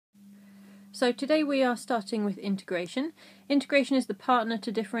So today we are starting with integration. Integration is the partner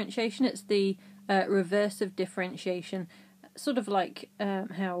to differentiation. It's the reverse of differentiation, sort of like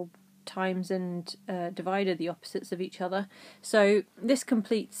how times and divide are the opposites of each other. So this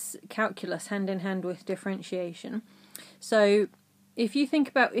completes calculus hand in hand with differentiation. So if you think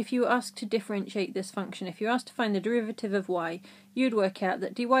about, if you were asked to differentiate this function, if you were asked to find the derivative of y, you'd work out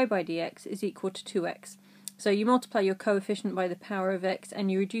that dy by dx is equal to 2x. So you multiply your coefficient by the power of x and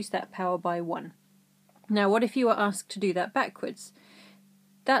you reduce that power by 1. Now what if you were asked to do that backwards?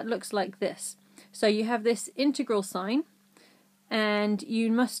 That looks like this. So you have this integral sign and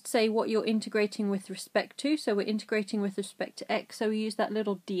you must say what you're integrating with respect to. So we're integrating with respect to x, so we use that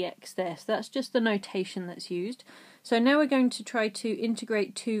little dx there. So that's just the notation that's used. So now we're going to try to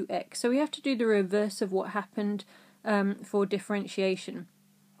integrate 2x. So we have to do the reverse of what happened for differentiation.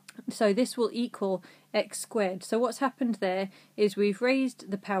 So this will equal x squared. So what's happened there is we've raised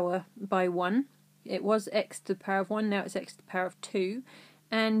the power by 1. It was x to the power of 1, now it's x to the power of 2.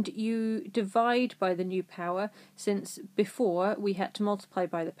 And you divide by the new power, since before we had to multiply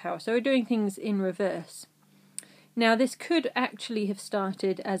by the power. So we're doing things in reverse. Now this could actually have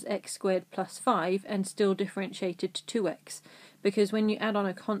started as x squared plus 5 and still differentiated to 2x, because when you add on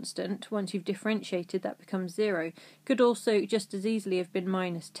a constant, once you've differentiated, that becomes 0. Could also just as easily have been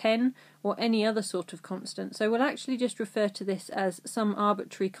minus 10 or any other sort of constant. So we'll actually just refer to this as some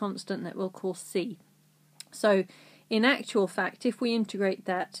arbitrary constant that we'll call c. So in actual fact, if we integrate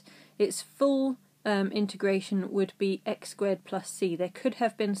that, its full integration would be x squared plus c. There could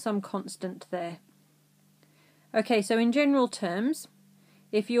have been some constant there. Okay, so in general terms,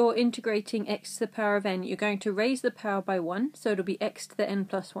 if you're integrating x to the power of n, you're going to raise the power by 1, so it'll be x to the n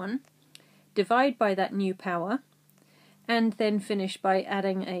plus 1, divide by that new power, and then finish by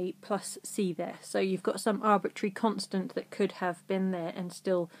adding a plus c there. So you've got some arbitrary constant that could have been there and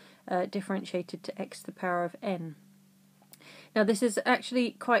still differentiated to x to the power of n. Now this is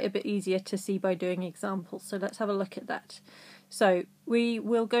actually quite a bit easier to see by doing examples, so let's have a look at that. So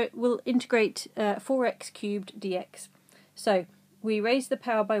we'll integrate 4x cubed dx. So we raise the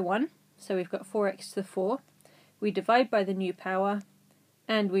power by 1, so we've got 4x to the 4. We divide by the new power,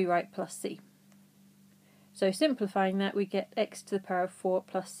 and we write plus c. So simplifying that, we get x to the power of 4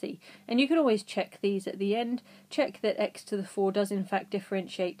 plus c. And you can always check these at the end. Check that x to the 4 does in fact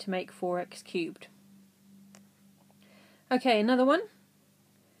differentiate to make 4x cubed. Okay, another one.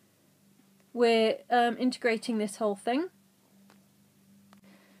 We're integrating this whole thing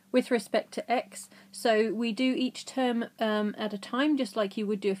with respect to x, so we do each term at a time, just like you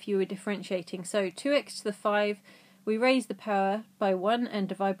would do if you were differentiating. So 2x to the 5, we raise the power by 1 and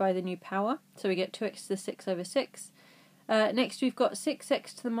divide by the new power, so we get 2x to the 6 over 6. Next we've got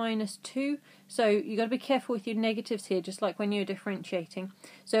 6x to the minus 2, so you've got to be careful with your negatives here, just like when you're differentiating.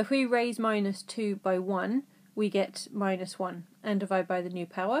 So if we raise minus 2 by 1, we get minus 1 and divide by the new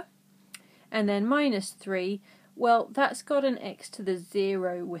power. And then minus 3, well, that's got an x to the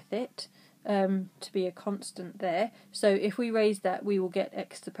 0 with it, to be a constant there. So if we raise that, we will get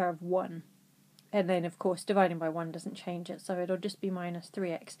x to the power of 1. And then, of course, dividing by 1 doesn't change it, so it'll just be minus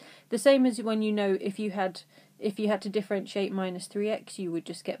 3x. The same as when you know if you had to differentiate minus 3x, you would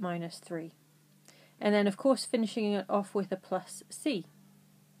just get minus 3. And then, of course, finishing it off with a plus c.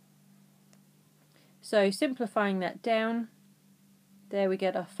 So simplifying that down, there we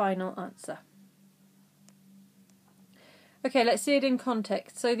get our final answer. Okay, let's see it in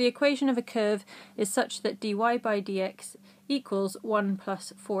context. So the equation of a curve is such that dy by dx equals 1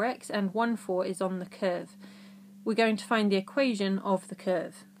 plus 4x, and 1, 4 is on the curve. We're going to find the equation of the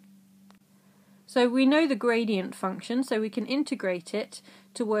curve. So we know the gradient function, so we can integrate it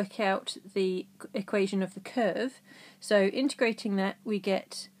to work out the equation of the curve. So integrating that, we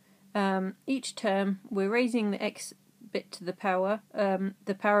get each term, we're raising the x bit to the power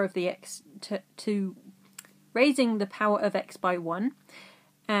of the x to raising the power of x by 1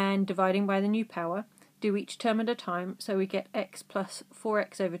 and dividing by the new power. Do each term at a time, so we get x plus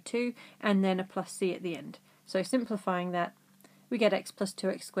 4x over 2 and then a plus c at the end. So simplifying that, we get x plus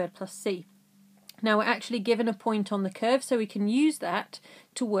 2x squared plus c. Now we're actually given a point on the curve, so we can use that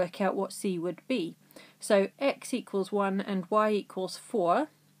to work out what c would be. So x equals 1 and y equals 4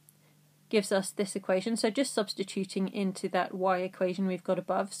 gives us this equation, so just substituting into that y equation we've got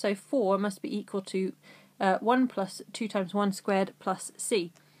above. So 4 must be equal to 1 plus 2 times 1 squared plus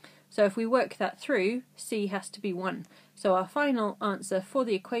c. So if we work that through, c has to be 1. So our final answer for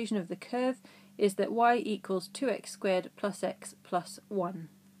the equation of the curve is that y equals 2x squared plus x plus 1.